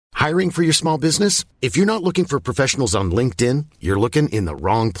Hiring for your small business? If you're not looking for professionals on LinkedIn, you're looking in the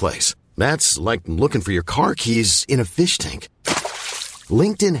wrong place. That's like looking for your car keys in a fish tank.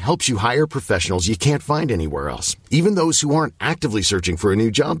 LinkedIn helps you hire professionals you can't find anywhere else, even those who aren't actively searching for a new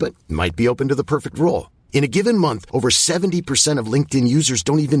job but might be open to the perfect role. In a given month, over 70% of LinkedIn users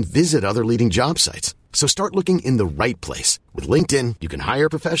don't even visit other leading job sites. So start looking in the right place. With LinkedIn, you can hire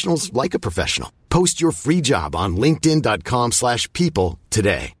professionals like a professional. Post your free job on linkedin.com/people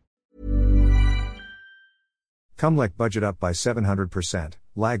today. Comelec budget up by 700%,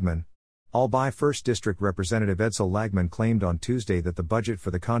 Lagman. Albay 1st District Representative Edsel Lagman claimed on Tuesday that the budget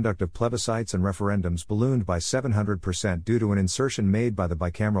for the conduct of plebiscites and referendums ballooned by 700% due to an insertion made by the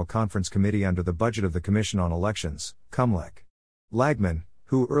Bicameral Conference Committee under the budget of the Commission on Elections, Comelec. Lagman,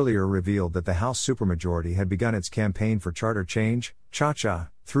 who earlier revealed that the House supermajority had begun its campaign for charter change, cha-cha,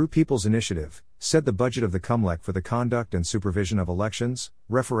 through People's Initiative, said the budget of the Comelec for the conduct and supervision of elections,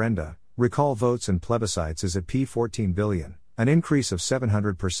 referenda, recall votes and plebiscites is at P14 billion. An increase of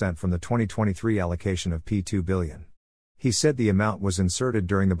 700% from the 2023 allocation of P2 billion. He said the amount was inserted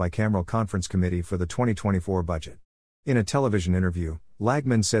during the Bicameral Conference Committee for the 2024 budget. In a television interview,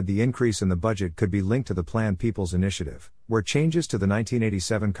 Lagman said the increase in the budget could be linked to the planned People's Initiative, where changes to the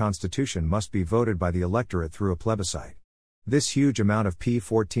 1987 Constitution must be voted by the electorate through a plebiscite. This huge amount of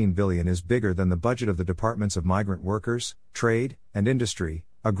P14 billion is bigger than the budget of the Departments of Migrant Workers, Trade and Industry,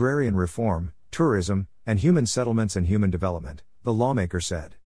 Agrarian Reform, Tourism, and Human Settlements and Human Development, the lawmaker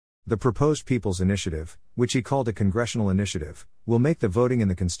said. The proposed People's Initiative, which he called a congressional initiative, will make the voting in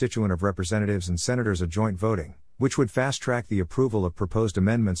the constituent of representatives and senators a joint voting, which would fast-track the approval of proposed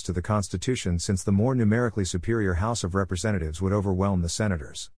amendments to the Constitution since the more numerically superior House of Representatives would overwhelm the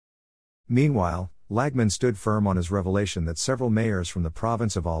senators. Meanwhile, Lagman stood firm on his revelation that several mayors from the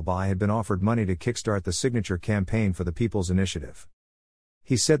province of Albay had been offered money to kickstart the signature campaign for the People's Initiative.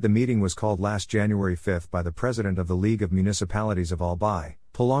 He said the meeting was called last January 5 by the president of the League of Municipalities of Albay,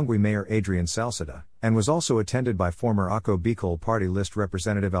 Polongwe Mayor Adrian Salceda, and was also attended by former Ako Bicol Party List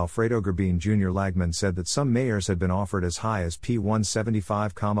Representative Alfredo Gerbin Jr. Lagman said that some mayors had been offered as high as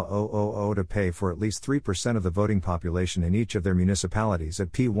P175,000 to pay for at least 3% of the voting population in each of their municipalities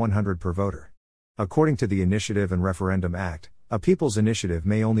at P100 per voter. According to the Initiative and Referendum Act, a People's Initiative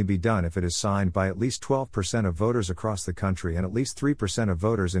may only be done if it is signed by at least 12% of voters across the country and at least 3% of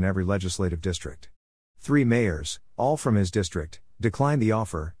voters in every legislative district. 3 mayors, all from his district, declined the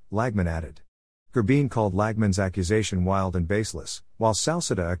offer, Lagman added. Gerbin called Lagman's accusation wild and baseless, while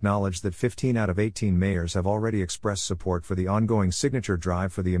Salceda acknowledged that 15 out of 18 mayors have already expressed support for the ongoing signature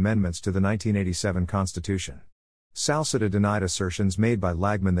drive for the amendments to the 1987 Constitution. Salceda denied assertions made by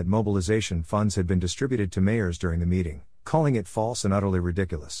Lagman that mobilization funds had been distributed to mayors during the meeting, calling it false and utterly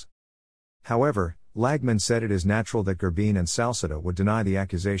ridiculous. However, Lagman said it is natural that Gerbin and Salceda would deny the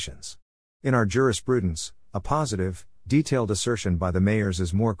accusations. In our jurisprudence, a positive, detailed assertion by the mayors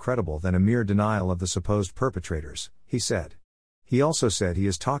is more credible than a mere denial of the supposed perpetrators, he said. He also said he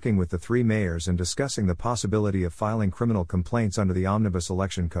is talking with the 3 mayors and discussing the possibility of filing criminal complaints under the Omnibus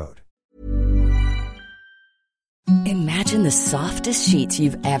Election Code. Imagine the softest sheets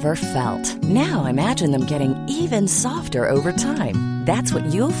you've ever felt. Now imagine them getting even softer over time. That's what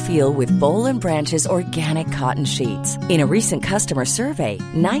you'll feel with Boll & Branch's organic cotton sheets. In a recent customer survey,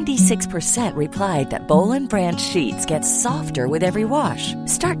 96% replied that Boll & Branch sheets get softer with every wash.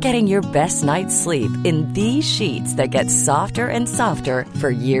 Start getting your best night's sleep in these sheets that get softer and softer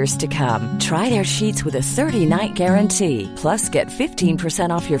for years to come. Try their sheets with a 30-night guarantee. Plus, get 15%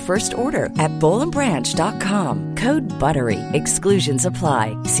 off your first order at bollandbranch.com. Code BUTTERY. Exclusions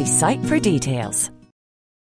apply. See site for details.